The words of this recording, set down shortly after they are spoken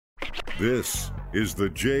This is the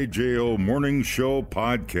JJO Morning Show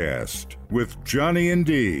podcast with Johnny and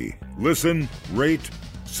D. Listen, rate,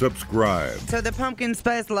 subscribe. So the pumpkin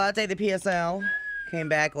spice latte, the PSL, came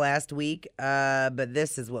back last week, but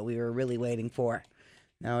this is what we were really waiting for.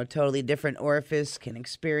 Now a totally different orifice can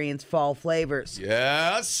experience fall flavors.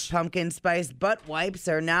 Yes. Pumpkin spice butt wipes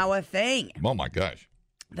are now a thing. Oh, my gosh.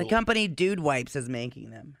 The company Dude Wipes is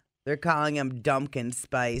making them. They're calling them Dumpkin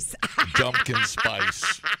Spice. Dumpkin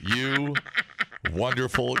Spice. You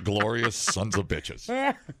wonderful, glorious sons of bitches.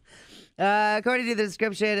 According to the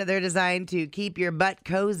description, they're designed to keep your butt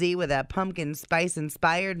cozy with a pumpkin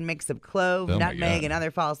spice-inspired mix of clove, nutmeg, and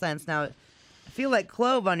other fall scents. Now, I feel like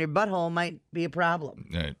clove on your butthole might be a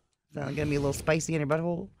problem. Right. Is that going to be a little spicy in your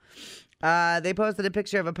butthole? They posted a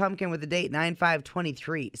picture of a pumpkin with the date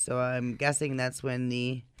 9/5/23, so I'm guessing that's when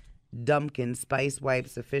the Dumpkin Spice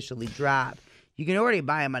Wipes officially drop. You can already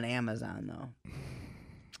buy them on Amazon,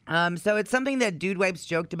 though. So it's something that Dude Wipes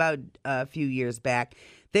joked about a few years back.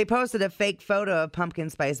 They posted a fake photo of pumpkin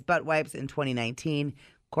spice butt wipes in 2019.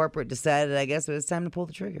 Corporate decided, I guess, it was time to pull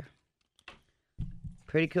the trigger.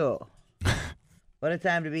 Pretty cool. What a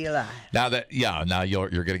time to be alive. Now you're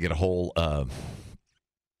going to get a whole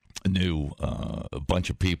new bunch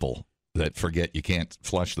of people that forget you can't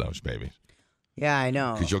flush those babies. Yeah, I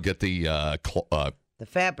know. Because you'll get the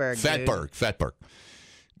fatberg. Fatberg.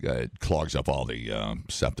 It clogs up all the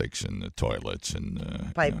septics and the toilets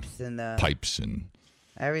and pipes and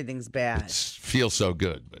everything's bad. It feels so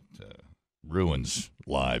good, but ruins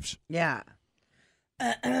lives. Yeah.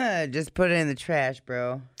 Just put it in the trash,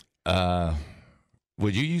 bro.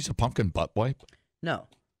 Would you use a pumpkin butt wipe? No.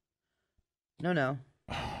 I'm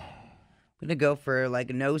gonna go for like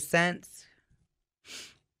no scents.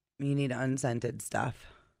 You need unscented stuff.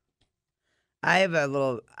 I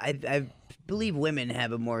believe women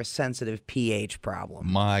have a more sensitive pH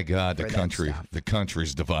problem. My God, the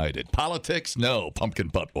country's divided. Politics, no. Pumpkin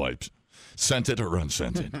butt wipes, scented or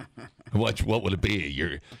unscented. What would it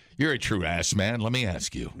be? You're a true ass man. Let me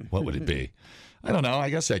ask you, what would it be? I don't know.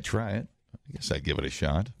 I guess I'd try it. I guess I'd give it a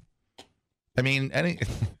shot. I mean,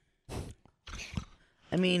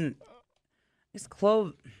 it's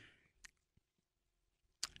clove.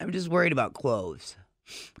 I'm just worried about cloves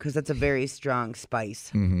because that's a very strong spice.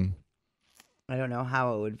 Mm-hmm. I don't know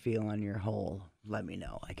how it would feel on your hole. Let me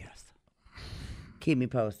know, I guess. Keep me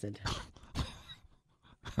posted.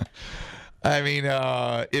 I mean,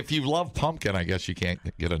 if you love pumpkin, I guess you can't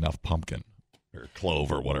get enough pumpkin or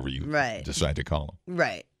clove or whatever you decide to call them.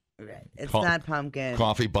 Right. It's not pumpkin.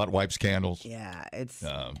 Coffee, butt wipes, candles. Yeah, it's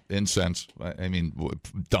incense. I mean,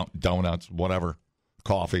 donuts, whatever.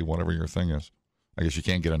 Coffee, whatever your thing is. I guess you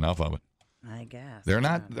can't get enough of it. I guess. They're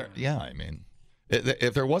not. Yeah, I mean,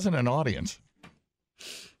 if there wasn't an audience,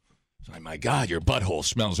 it's like, my God, your butthole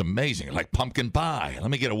smells amazing, like pumpkin pie.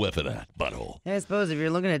 Let me get a whiff of that butthole. I suppose if you're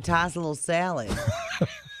looking to toss a little salad.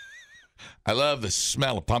 I love the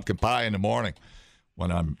smell of pumpkin pie in the morning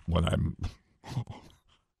when I'm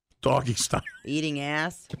doggy style. Eating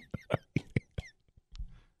ass.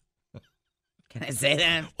 Can I say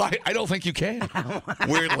that? I don't think you can.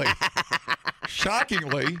 Weirdly.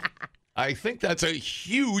 Shockingly, I think that's a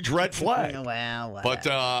huge red flag. Well, but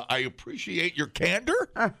I appreciate your candor.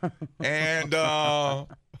 And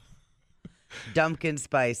Dumpkin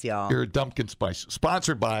Spice, y'all. You're a Dumpkin Spice.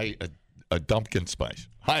 Sponsored by a Dumpkin Spice.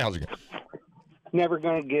 Hi, how's it going? Never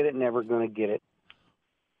going to get it, never going to get it.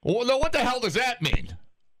 Well, no, what the hell does that mean?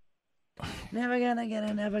 Never gonna get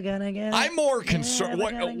it, never gonna get it. I'm more concerned.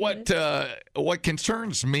 What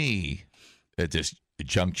concerns me at this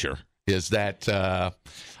juncture is that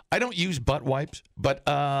I don't use butt wipes, but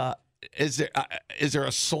is there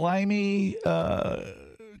a slimy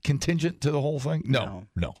contingent to the whole thing? No.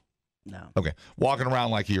 Okay, walking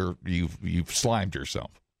around like you've slimed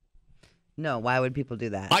yourself. No, why would people do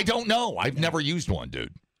that? I don't know. I've never used one,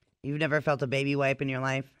 dude. You've never felt a baby wipe in your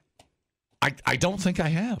life? I don't think I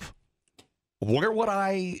have. Where would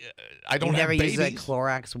I don't have babies. You've never used a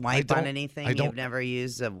Clorox wipe on anything? You've never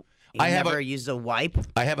used a used a wipe?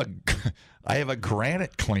 I have a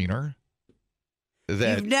granite cleaner.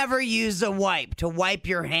 You've never used a wipe to wipe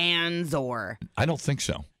your hands or? I don't think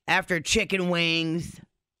so. After chicken wings?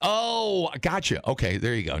 Oh, gotcha. Okay,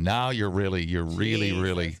 there you go. Now you're really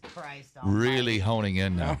honing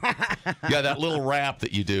in now. Yeah, that little wrap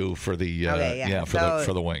that you do for the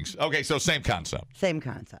for the wings. Okay, so same concept. Same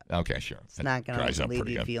concept. Okay, sure. It's not going to leave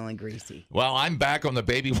you feeling greasy. Well, I'm back on the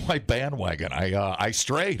baby wipe bandwagon. I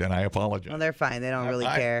strayed and I apologize. Well, they're fine. They don't really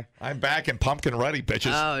care. I'm back and pumpkin ready,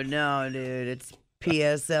 bitches. Oh no, dude! It's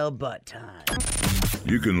PSL butt time.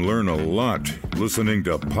 You can learn a lot listening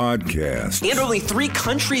to podcasts. And only 3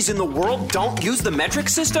 countries in the world don't use the metric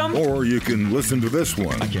system? Or you can listen to this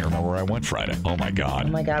one. I can't remember where I went Friday. Oh, my God. Oh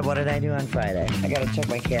my God, what did I do on Friday? I got to check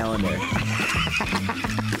my calendar.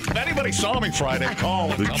 If anybody saw me Friday, call.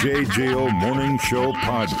 The JJO Morning Show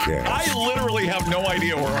podcast. I literally have no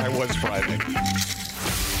idea where I was Friday.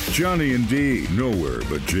 Johnny and D, nowhere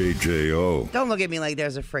but JJO. Don't look at me like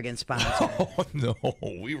there's a friggin' sponsor. Oh, no.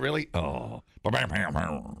 We really? Oh.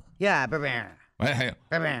 Yeah.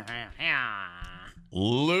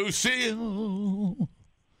 Lucille,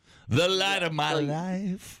 the light of my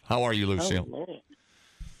life. How are you, Lucille? Oh,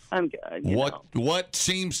 I'm good. What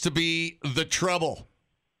seems to be the trouble?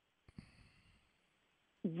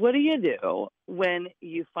 What do you do when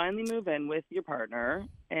you finally move in with your partner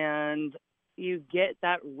and you get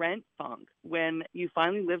that rent funk? When you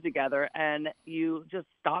finally live together and you just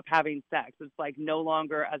stop having sex, it's like no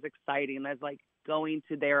longer as exciting as like going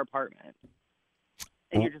to their apartment.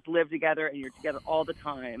 And you just live together and you're together all the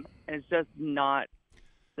time, and it's just not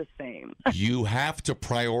the same. You have to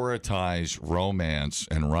prioritize romance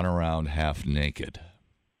and run around half naked.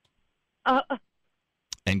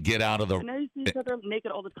 And get out of the... And now you see each other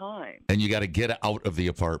naked all the time. And you got to get out of the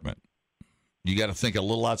apartment. You got to think a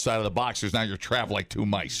little outside of the box, because now you're trapped like 2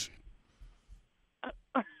 mice.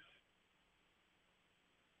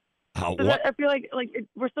 What? I feel like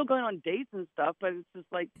we're still going on dates and stuff, but it's just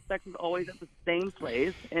like sex is always at the same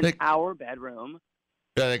place in our bedroom.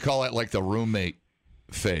 Yeah, they call it like the roommate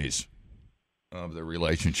phase of the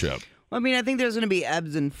relationship. Well, I mean, I think there's going to be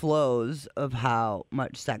ebbs and flows of how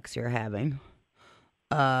much sex you're having.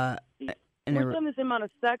 We're having the same amount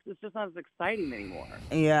of sex. It's just not as exciting anymore.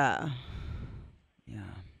 Yeah.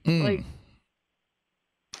 Like,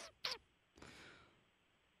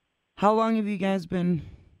 how long have you guys been,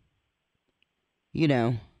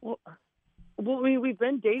 Well, we've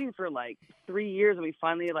been dating for like 3 years, and we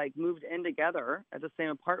finally like moved in together at the same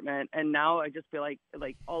apartment. And now I just feel like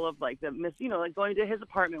all of like the like going to his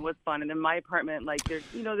apartment was fun, and then my apartment, like there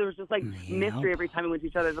was just like mystery every time we went to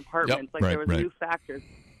each other's apartments. There was new factors,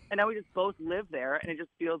 and now we just both live there, and it just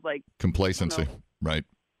feels like complacency, right?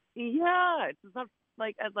 Yeah, it's just not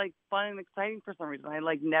like as like fun and exciting for some reason. I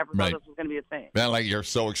like never thought this was going to be a thing. Man, like you're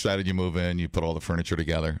so excited you move in, you put all the furniture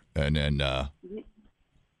together, and then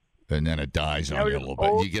it dies on you a little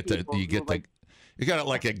bit. You got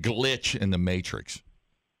like a glitch in the matrix.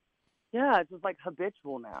 Yeah, it's just like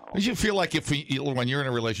habitual now. You feel like when you're in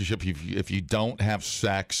a relationship, if you don't have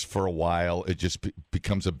sex for a while, it just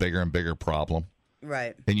becomes a bigger and bigger problem.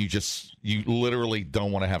 Right. And you literally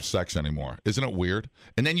don't want to have sex anymore. Isn't it weird?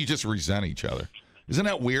 And then you just resent each other. Isn't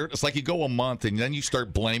that weird? It's like you go a month and then you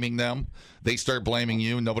start blaming them. They start blaming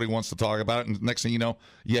you. Nobody wants to talk about it. And next thing you know,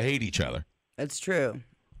 you hate each other. It's true.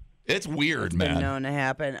 It's weird, man. It's been known to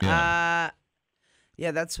happen.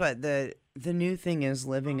 Yeah, that's what the new thing is,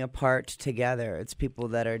 living apart together. It's people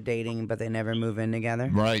that are dating, but they never move in together.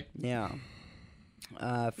 Right. Yeah. We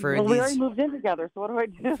already moved in together, so what do I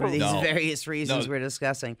do? For these various reasons we're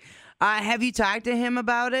discussing. Have you talked to him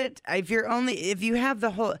about it? If you have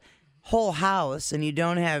the whole house and you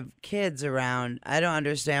don't have kids around, I don't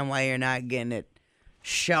understand why you're not getting it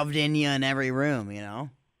shoved in you in every room,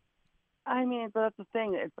 I mean, but that's the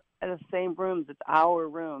thing. It's the same rooms. It's our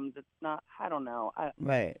rooms. It's not. I don't know.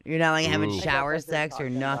 Right. You're not like having shower sex or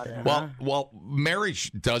nothing. Well,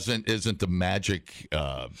 marriage isn't the magic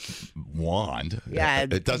wand. Yeah,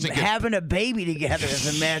 it doesn't. Having a baby together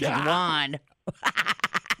is a magic wand.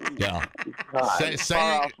 Yeah.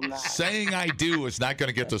 Saying I do is not going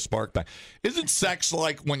to get the spark back. Isn't sex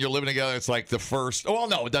like when you're living together? It's like the first. Well,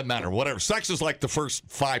 no, it doesn't matter. Whatever. Sex is like the first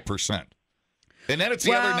 5%. And then it's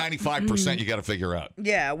the other 95% you got to figure out.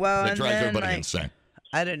 Yeah, well, that drives everybody insane.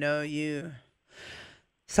 I don't know.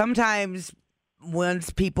 Sometimes once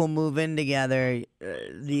people move in together,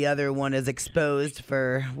 the other one is exposed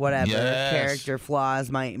for whatever character flaws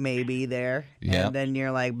may be there. Yeah. And then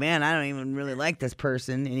you're like, man, I don't even really like this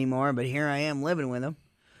person anymore, but here I am living with them.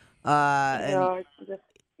 I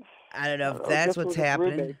don't know if that's what's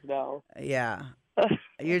happening. Yeah.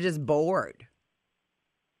 You're just bored.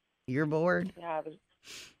 You're bored? Yeah.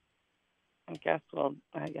 I guess,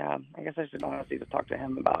 I guess I should honestly just talk to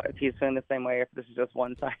him about if he's feeling the same way, if this is just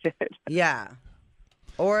one-sided. Yeah.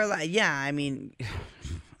 Or, I mean,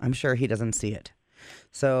 I'm sure he doesn't see it.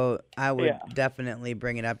 So I would definitely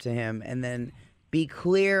bring it up to him and then be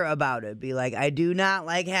clear about it. Be like, I do not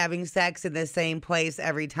like having sex in the same place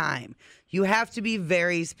every time. You have to be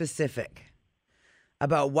very specific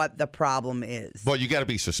about what the problem is. Well, you got to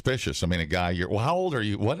be suspicious. I mean, a guy, how old are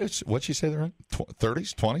you? What'd she say they're in?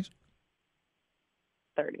 30s, 20s?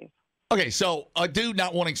 30s. Okay, so a dude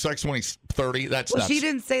not wanting sex when he's 30, that's nuts. She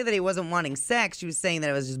didn't say that he wasn't wanting sex. She was saying that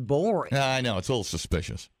it was just boring. I know. It's a little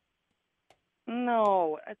suspicious.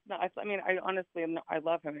 No, it's not. I mean, I honestly, I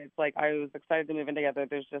love him. It's like I was excited to move in together.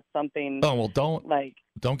 There's just something. Oh, well,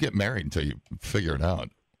 don't get married until you figure it out.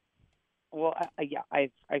 Well, I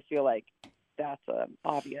feel like that's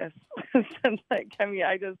obvious. Like, I mean,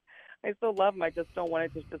 I still love him. I just don't want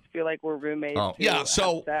it to just feel like we're roommates. Oh, yeah.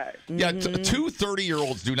 So, yeah, two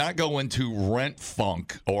 30-year-olds do not go into rent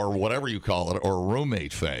funk or whatever you call it, or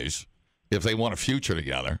roommate phase if they want a future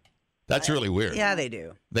together. That's really weird. Yeah, they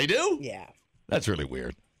do. They do? Yeah. That's really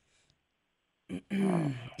weird.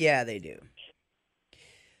 Yeah, they do.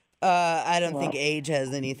 I don't think age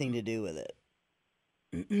has anything to do with it.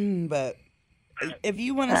 But if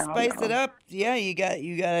you want to spice it up, yeah, you got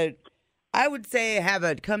to. I would say have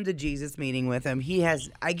a come to Jesus meeting with him.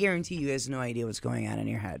 I guarantee you, he has no idea what's going on in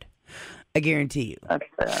your head. I guarantee you. That's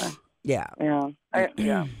fair. Yeah. Yeah. I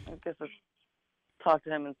guess I'll talk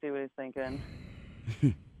to him and see what he's thinking.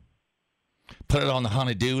 Put it on the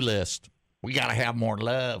honey-do list. We got to have more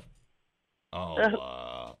love.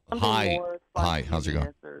 Oh, hi. Hi, how's it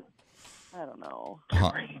going? I don't know.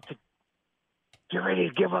 Get ready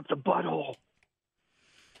to give up the butthole.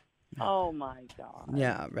 Oh, my God.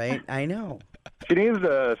 Yeah, right? I know. She needs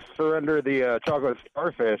to surrender the chocolate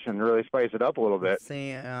starfish and really spice it up a little bit.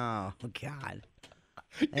 See, oh, God.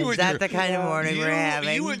 Is that the kind of morning we're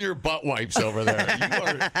having? You and your butt wipes over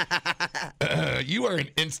there. You are an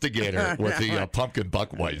instigator with the pumpkin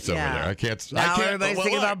butt wipes over there. I can't. Everybody's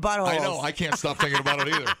thinking about buttholes. I know. I can't stop thinking about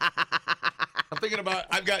it either. I'm thinking about.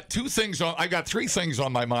 I've got three things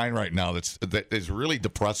on my mind right now that is really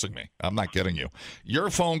depressing me. I'm not kidding you. Your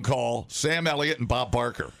phone call, Sam Elliott and Bob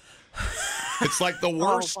Barker. It's like the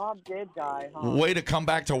worst Bob did die, huh? way to come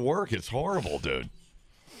back to work. It's horrible, dude.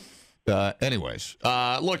 Anyways,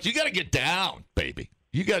 look, you got to get down, baby.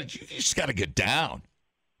 You just got to get down.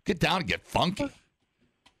 Get down and get funky.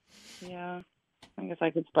 Yeah. I guess I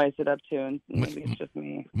could spice it up too, and maybe it's just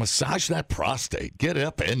me. Massage that prostate. Get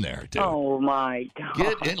up in there, dude. Oh my God.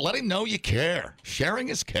 Get in. Let him know you care. Sharing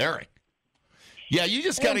is caring. Yeah, you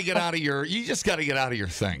just got to get out of your. You just got to get out of your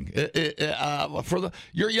thing.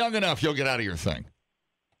 You're young enough. You'll get out of your thing.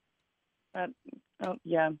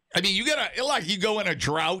 Yeah. I mean, you gotta you go in a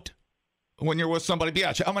drought. When you're with somebody,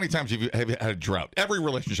 yeah. How many times have you had a drought? Every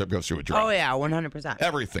relationship goes through a drought. Oh yeah, 100%.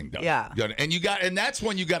 Everything does. Yeah. And that's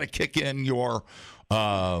when you got to kick in your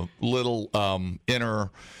little inner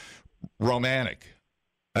romantic.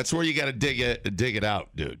 That's where you got to dig it out,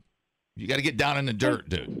 dude. You got to get down in the dirt,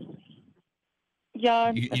 dude.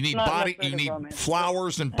 Yeah. You need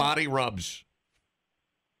flowers and body rubs.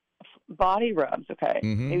 Body rubs, okay.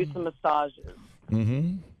 Mm-hmm. Maybe some massages.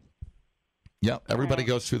 Mm-hmm. Yep. Everybody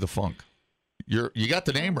goes through the funk. You got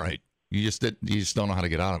the name right. You just don't know how to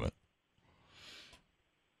get out of it.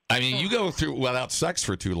 I mean, you go through without sex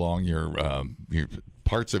for too long, your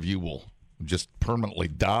parts of you will just permanently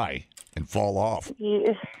die and fall off.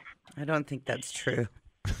 Yeah. I don't think that's true.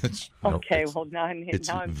 Okay, well now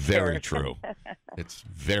I'm very true. It's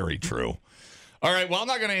very true. All right, well I'm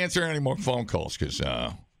not going to answer any more phone calls because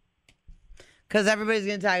everybody's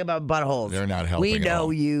going to talk about buttholes. They're not helping. We know at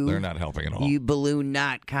all. you. They're not helping at all. You balloon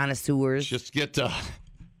knot connoisseurs. Just get. You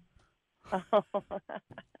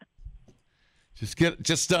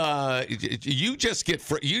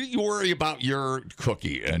worry about your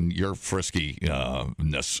cookie and your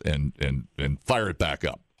friskiness and fire it back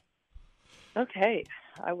up. Okay,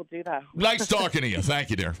 I will do that. Nice talking to you. Thank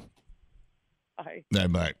you, dear. Bye.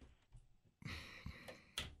 Bye.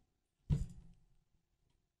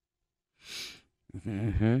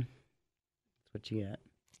 Mm-hmm. That's what you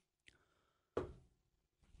got.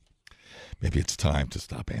 Maybe it's time to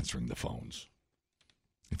stop answering the phones.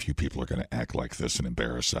 If you people are going to act like this and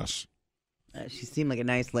embarrass us. She seemed like a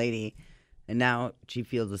nice lady, and now she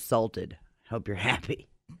feels assaulted. Hope you're happy.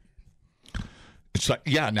 It's like,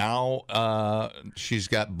 yeah, now she's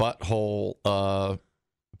got butthole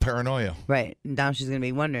paranoia. Right. Now she's going to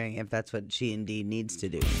be wondering if that's what she indeed needs to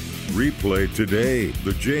do. Replay today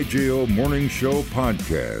the JJO Morning Show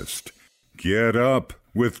podcast. Get up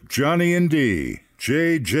with Johnny and D.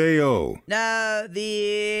 JJO. Now,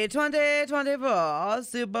 the 2024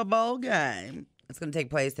 Super Bowl game is going to take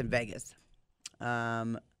place in Vegas,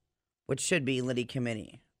 which should be Liddy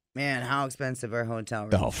Committee. Man, how expensive are hotel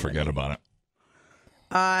rooms? Oh, forget about it.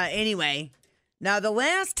 Anyway, now the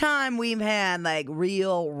last time we've had like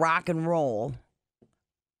real rock and roll,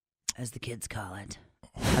 as the kids call it,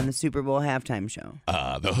 on the Super Bowl halftime show.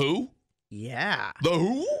 The Who? Yeah. The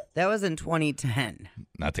Who? That was in 2010.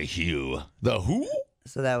 Not the Who. The Who?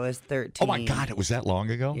 So that was 13. Oh, my God. It was that long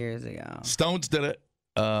ago? Years ago. Stones did it.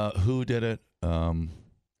 Who did it?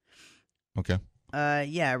 Okay.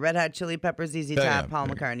 Yeah, Red Hot Chili Peppers, ZZ Top, Paul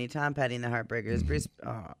McCartney, Tom Petty and the Heartbreakers,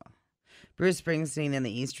 Bruce Springsteen and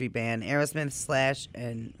the E Street Band, Aerosmith, Slash,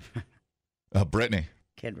 and Britney.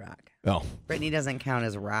 Kid Rock. Oh. Britney doesn't count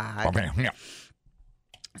as rock. Okay. Yeah.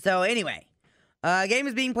 So anyway, game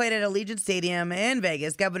is being played at Allegiant Stadium in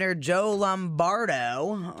Vegas. Governor Joe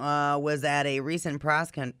Lombardo was at a recent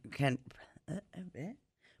press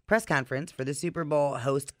conference for the Super Bowl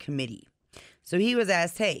host committee. So he was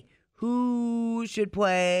asked, hey, who should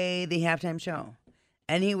play the halftime show?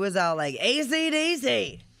 And he was all like,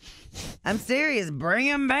 AC/DC. I'm serious. Bring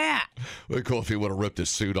him back. Would be cool if he would have ripped his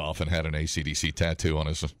suit off and had an AC/DC tattoo on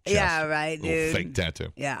his chest. Yeah, right, dude. Fake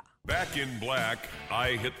tattoo. Yeah. Back in black,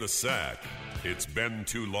 I hit the sack. It's been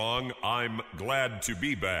too long. I'm glad to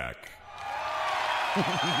be back.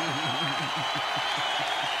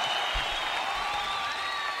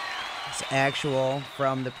 It's actual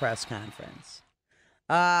from the press conference.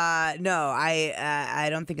 No, I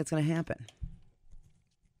don't think it's going to happen.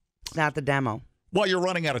 It's not the demo. Well, you're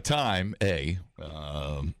running out of time,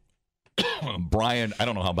 Brian, I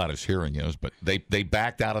don't know how bad his hearing is, but they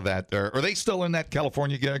backed out of that. Are they still in that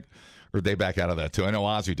California gig? Or did they back out of that, too? I know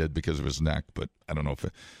Ozzy did because of his neck, but I don't know if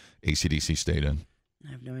AC/DC stayed in.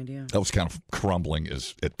 I have no idea. That was kind of crumbling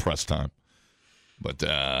at press time. But,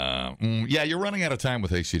 yeah, you're running out of time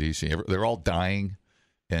with AC/DC. They're all dying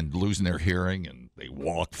and losing their hearing, and they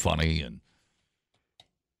walk funny, and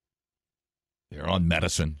they're on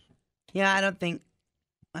medicine. Yeah, I don't think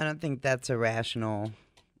that's a rational.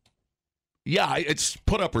 Yeah, it's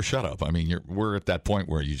put up or shut up. I mean, we're at that point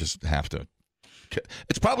where you just have to.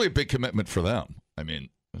 It's probably a big commitment for them. I mean,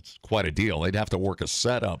 it's quite a deal. They'd have to work a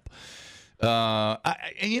setup.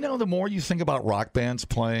 And the more you think about rock bands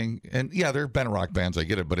playing, and yeah, there have been rock bands, I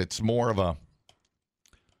get it, but it's more of a.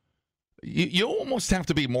 You almost have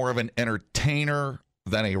to be more of an entertainer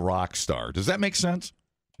than a rock star. Does that make sense?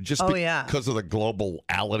 Just because of the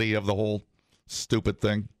globality of the whole stupid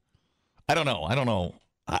thing. I don't know. I don't know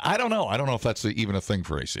if that's even a thing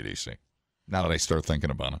for AC/DC. Now that I start thinking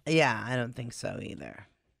about it. Yeah, I don't think so either.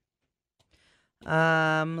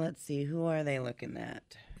 Let's see. Who are they looking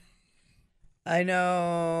at? I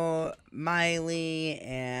know Miley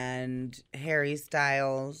and Harry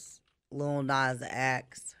Styles, Lil Nas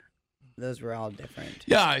X. Those were all different.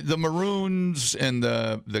 Yeah, the Maroons and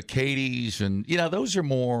the Katies and, those are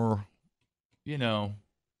more,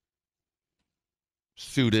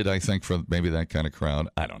 suited, I think, for maybe that kind of crowd.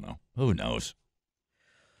 I don't know. Who knows?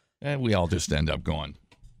 And we all just end up going,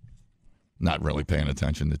 not really paying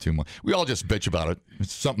attention to too much. We all just bitch about it.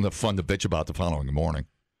 It's something that's fun to bitch about the following morning.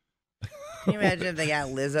 Can you imagine if they got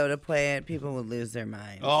Lizzo to play it? People would lose their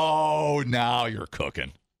minds. Oh, now you're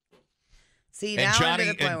cooking. See, now I'm to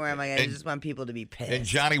the point where I'm like, I just want people to be pissed. And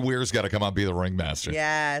Johnny Weir's got to come out and be the ringmaster.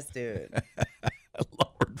 Yes, dude.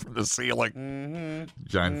 Lowered from the ceiling. Mm-hmm.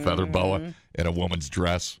 Giant feather boa in a woman's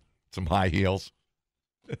dress. Some high heels.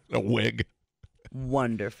 A wig.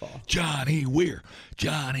 Wonderful. Johnny Weir.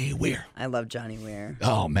 I love Johnny Weir.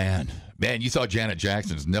 Oh, man. Man, you thought Janet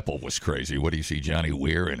Jackson's nipple was crazy. What do you see Johnny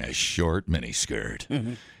Weir in a short miniskirt?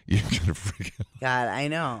 Mm-hmm. You're going to freak out. God, I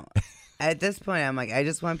know. At this point, I'm like, I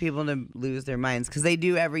just want people to lose their minds because they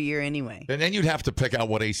do every year anyway. And then you'd have to pick out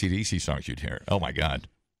what AC/DC songs you'd hear. Oh, my God.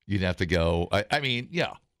 You'd have to go. I mean,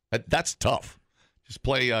 yeah, that's tough. Just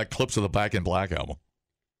play clips of the Back in Black album.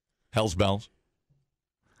 Hell's Bells.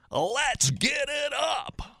 Let's get it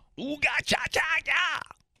up. Ooga-cha-cha-cha.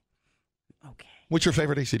 Okay. What's your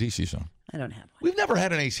favorite AC/DC song? I don't have one. We've never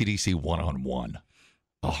had an AC/DC one-on-one.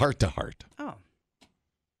 A heart-to-heart. Oh.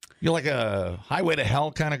 You're like a Highway to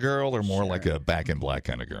Hell kind of girl or more like a Back in Black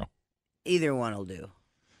kind of girl? Either one will do.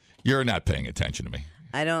 You're not paying attention to me.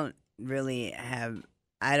 I don't really have...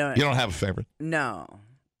 You don't have a favorite? No.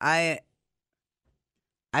 I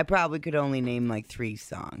probably could only name like 3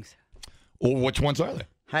 songs. Well, which ones are they?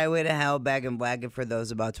 Highway to Hell, Back in Black, and For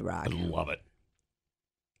Those About to Rock. I love it.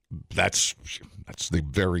 That's the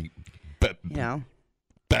very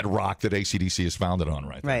bedrock that AC/DC is founded on,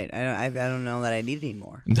 right? Right. I don't know that I need any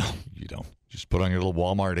more. No, you don't. Just put on your little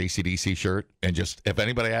Walmart AC/DC shirt and just, if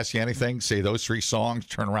anybody asks you anything, say those 3 songs,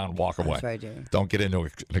 turn around and walk away. That's right, dude. Don't get into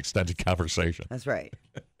an extended conversation. That's right.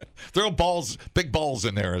 Throw big balls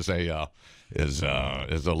in there as a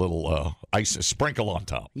little ice sprinkle on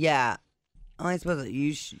top. Yeah. I suppose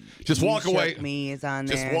just walk away. Me is on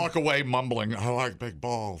just there. Walk away mumbling, I like big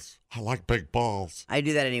balls. I like big balls. I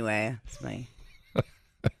do that anyway. It's my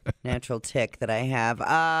natural tick that I have.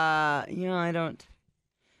 I don't.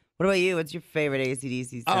 What about you? What's your favorite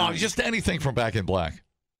AC/DC song? Oh, just anything from Back in Black.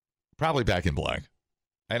 Probably Back in Black.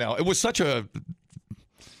 I know. It was such a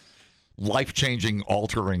life-changing,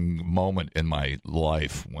 altering moment in my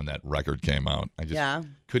life when that record came out. I just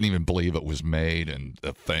couldn't even believe it was made and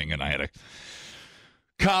a thing, and I had a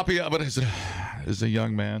copy of it as a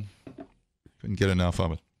young man. Couldn't get enough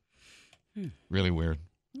of it. Really weird.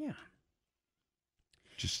 Yeah.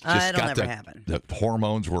 Just it'll got never happen. The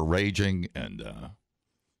hormones were raging, and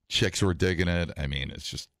chicks were digging it. I mean, it's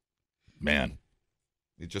just, man,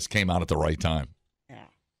 it just came out at the right time. Yeah.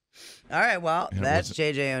 All right, well, that's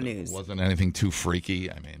JJO News. It wasn't anything too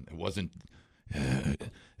freaky. I mean, it wasn't, and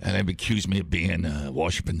they accused me of being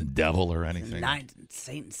worshiping the devil or anything. Night in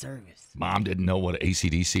Satan's service. Mom didn't know what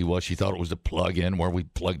AC/DC was. She thought it was a plug-in where we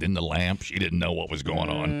plugged in the lamp. She didn't know what was going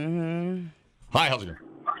on. Hi, how's it going?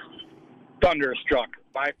 Thunderstruck,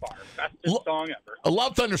 by far. Best song ever. I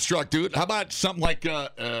love Thunderstruck, dude. How about something like,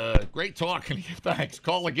 great talking. Thanks.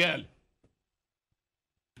 Call again.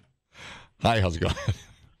 Hi, how's it going?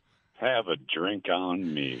 Have a drink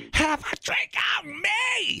on me. Have a drink on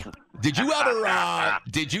me. Did you ever,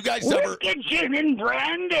 did you guys ever? Whiskey, gin, and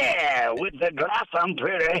brandy with the glass on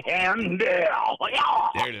pretty handy.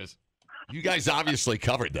 There it is. You guys obviously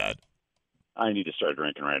covered that. I need to start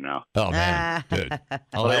drinking right now. Oh, man. Good. I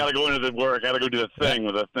got to go into the work. I got to go do the thing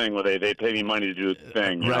with the thing where they pay me money to do the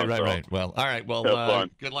thing. Right. Well, all right. Well,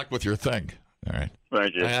 good luck with your thing. All right.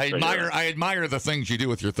 Thank you. I admire the things you do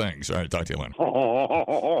with your things. All right. Talk to you later.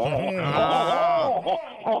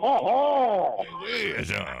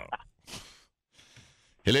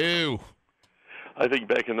 Hello. I think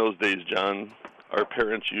back in those days, John, our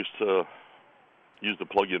parents used to use the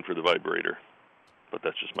plug-in for the vibrator. But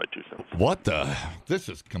that's just my 2 cents. What the? This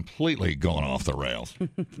is completely going off the rails.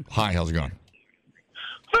 Hi, how's it going?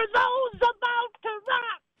 For those about to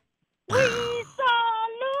rock, we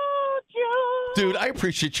salute you. Dude, I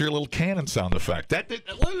appreciate your little cannon sound effect.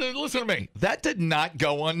 Listen to me. That did not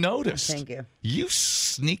go unnoticed. Thank you. You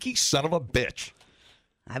sneaky son of a bitch.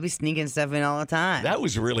 I be sneaking stuff in all the time. That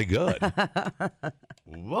was really good.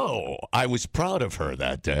 Whoa. I was proud of her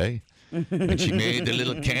that day. And she made the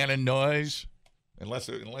little cannon noise.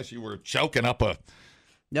 Unless you were choking up a...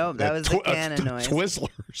 No, that was the cannon noise.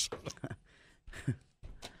 Twizzlers.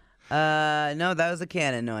 No, that was a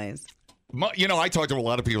cannon noise. You know, I talk to a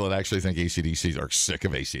lot of people that actually think AC/DC are sick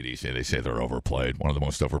of AC/DC. They say they're overplayed. One of the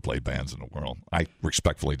most overplayed bands in the world. I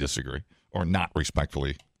respectfully disagree. Or not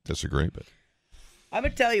respectfully disagree, but... I'm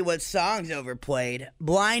going to tell you what song's overplayed.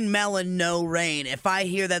 Blind Melon, No Rain. If I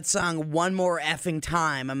hear that song one more effing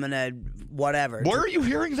time, I'm going to whatever. Where are you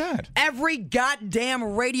hearing that? Every goddamn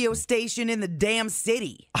radio station in the damn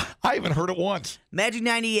city. I haven't heard it once. Magic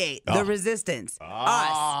 98, The Resistance,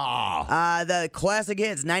 us, the classic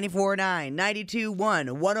hits, 94.9, 92.1,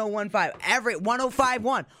 101.5, every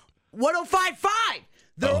 105.1, 105.5.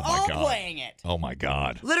 They're all playing it. Oh, my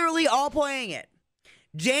God. Literally all playing it.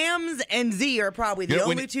 Jams and Z are probably the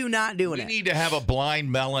only two not doing it. We need to have a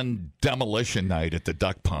Blind Melon demolition night at the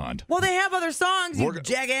Duck Pond. Well, they have other songs, you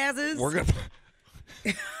jackasses. We're going to...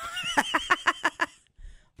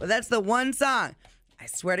 But that's the one song. I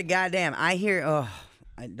swear to goddamn, I hear... Oh,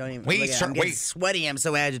 I don't even... I'm getting sweaty. I'm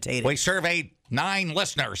so agitated. We surveyed 9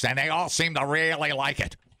 listeners, and they all seem to really like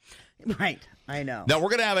it. Right. I know. Now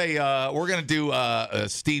we're gonna have we're gonna do a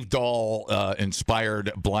Steve Dahl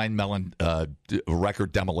inspired Blind Melon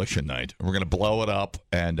record demolition night. We're gonna blow it up,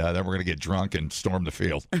 and then we're gonna get drunk and storm the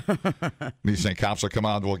field. These St. cops will come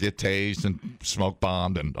out, we'll get tased and smoke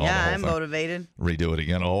bombed and all the whole I'm thing. motivated. Redo it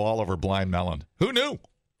again. All over Blind Melon. Who knew?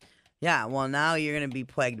 Yeah, well, now you're gonna be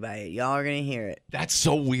plagued by it. Y'all are gonna hear it. That's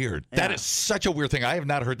so weird. Yeah. That is such a weird thing. I have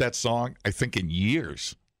not heard that song, I think, in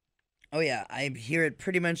years. Oh yeah, I hear it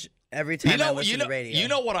pretty much every time I listen to the radio. You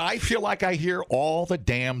know what I feel like I hear all the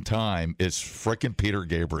damn time is frickin' Peter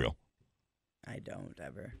Gabriel. I don't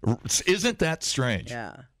ever. Isn't that strange?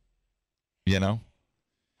 Yeah. You know?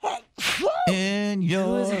 In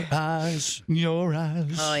your eyes, your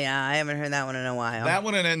eyes. Oh, yeah. I haven't heard that one in a while. That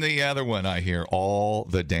one and then the other one I hear all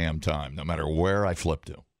the damn time, no matter where I flip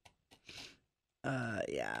to.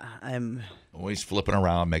 Yeah. I'm always flipping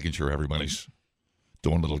around, making sure everybody's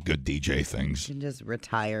doing little good DJ things. We can just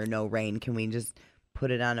retire No Rain. Can we just put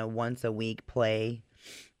it on a once a week play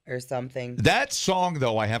or something? That song,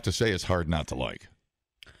 though, I have to say, is hard not to like.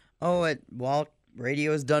 Oh,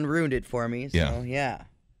 radio's done ruined it for me. So, yeah.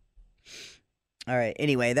 All right.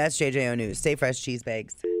 Anyway, that's JJO News. Stay fresh, cheese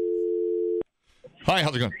bags. Hi,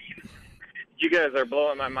 how's it going? You guys are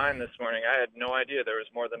blowing my mind this morning. I had no idea there was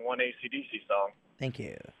more than one AC/DC song. Thank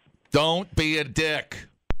you. Don't be a dick.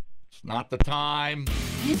 It's not the time.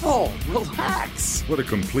 People, relax. What a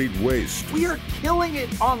complete waste We are killing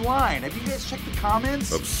it online. Have you guys checked the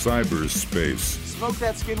comments? of cyberspace. Smoke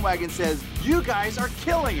That Skin Wagon says, you guys are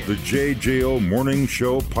killing it. The JJO Morning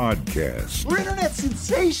Show Podcast. We're internet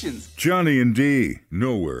sensations. Johnny and D,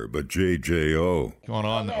 nowhere but JJO. Going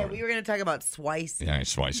on Okay, there. we were going to talk about Swice. Yeah,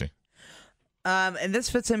 it's spicy. And this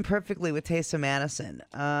fits in perfectly with Taste of Madison.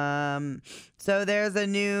 So there's a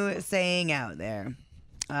new saying out there.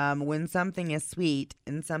 When something is sweet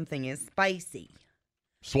and something is spicy.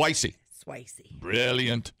 Spicy. Spicy.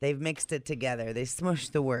 Brilliant. They've mixed it together. They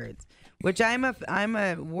smushed the words, which I'm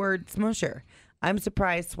a word smusher. I'm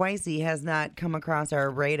surprised spicy has not come across our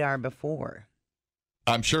radar before.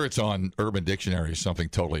 I'm sure it's on Urban Dictionary, something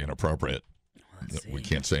totally inappropriate that we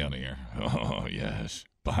can't say on the air. Oh, yes.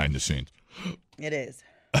 Behind the scenes. It is.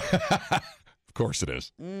 Of course it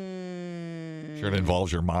is. Sure it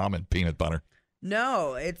involves your mom and peanut butter.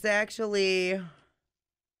 No, it's actually. Is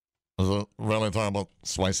it really talking about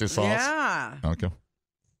spicy sauce? Yeah. Okay.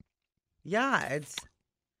 Yeah,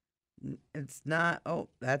 it's not. Oh,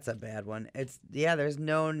 that's a bad one. There's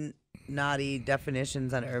no naughty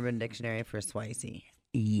definitions on Urban Dictionary for spicy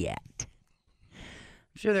yet.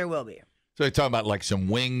 I'm sure there will be. So you're talking about like some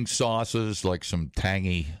wing sauces, like some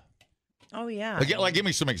tangy. Oh, yeah. Like, give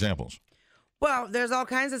me some examples. Well, there's all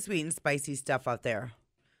kinds of sweet and spicy stuff out there.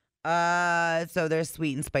 So there's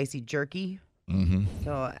sweet and spicy jerky. Mm-hmm.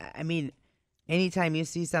 So, I mean, anytime you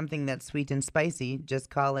see something that's sweet and spicy, just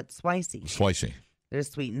call it spicy. Spicy. There's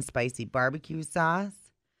sweet and spicy barbecue sauce.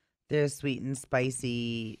 There's sweet and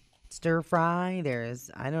spicy stir fry. There's,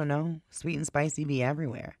 I don't know, sweet and spicy be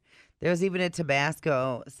everywhere. There's even a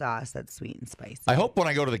Tabasco sauce that's sweet and spicy. I hope when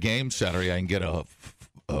I go to the game Saturday, I can get a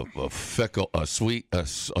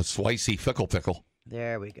spicy fickle pickle.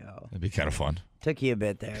 There we go. That'd be kind of fun. Took you a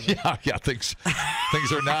bit there. Yeah, things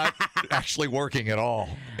are not actually working at all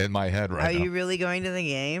in my head right now. Are you really going to the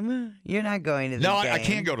game? You're not going to the No, game. I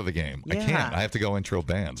can't go to the game. Yeah. I can't. I have to go intro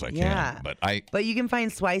bands. I can't. But you can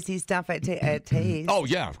find spicy stuff at Taste. Oh,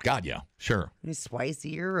 yeah. God, yeah. Sure. It's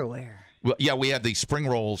spicy everywhere. Well, yeah, we had the spring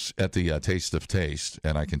rolls at the Taste of Taste,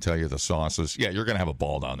 and I can tell you the sauces. Yeah, you're going to have a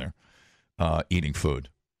ball down there eating food.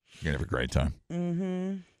 You're going to have a great time.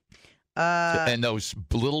 Mm-hmm. And those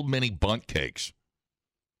little mini bunt cakes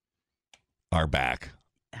are back.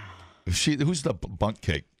 Who's the bunt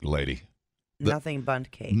cake lady? Nothing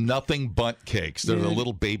bunt cake. Nothing bunt cakes. They're the Dude.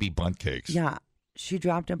 little baby bunt cakes. Yeah. She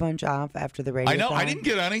dropped a bunch off after the radio. I know. show. I didn't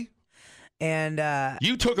get any. And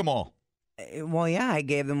you took them all. Well, yeah, I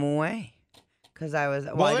gave them away because I was.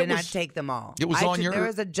 Well, I did it not was- take them all. it was on your- There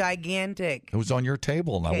was a gigantic. It was on your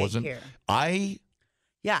table, and I cake wasn't. here.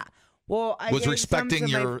 Yeah. Well, I was gave respecting some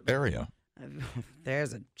to your area.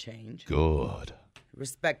 There's a change. Good.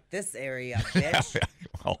 Respect this area, bitch.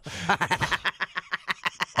 Well,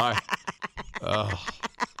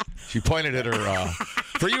 she pointed at her.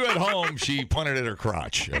 For you at home, she pointed at her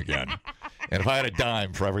crotch again. And if I had a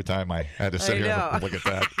dime for every time I had to sit here and look at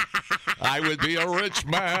that, I would be a rich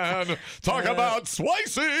man. Talk about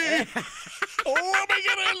spicy. Let me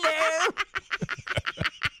get in there.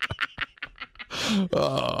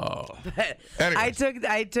 Oh. Anyways.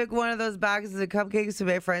 I took one of those boxes of cupcakes to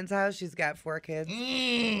my friend's house. She's got 4 kids.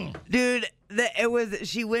 Dude,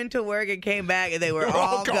 she went to work and came back and they were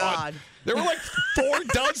all gone. There were like 4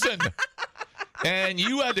 dozen. And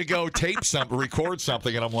you had to go tape something, record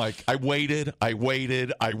something, and I'm like, I waited, and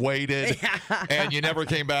you never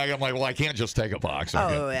came back. I'm like, well, I can't just take a box.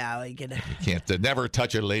 Yeah, we could. You can't never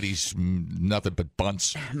touch a lady's nothing but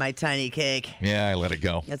bunts. My tiny cake. Yeah, I let it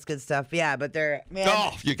go. That's good stuff. Yeah, but they're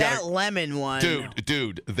that lemon one,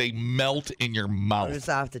 dude, they melt in your mouth. It's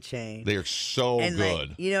off the chain. They are so and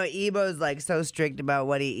good. Like, Ebo's like so strict about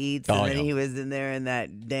what he eats, and then he was in there in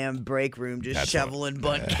that damn break room just shoveling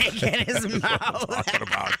bunt cake in his mouth. Talking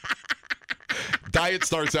about. Diet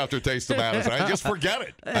starts after Taste of Madison. I just forget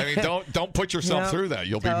it. I mean, don't put yourself through that.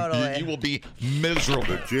 You'll be you will be miserable.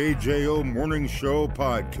 The JJO Morning Show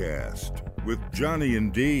Podcast with Johnny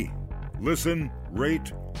and D. Listen,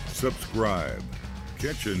 rate, subscribe.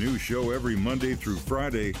 Catch a new show every Monday through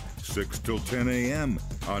Friday, 6 till 10 a.m.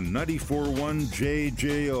 on 94.1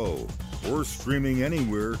 JJO or streaming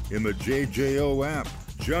anywhere in the JJO app.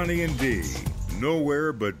 Johnny and D.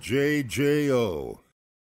 Nowhere but JJO.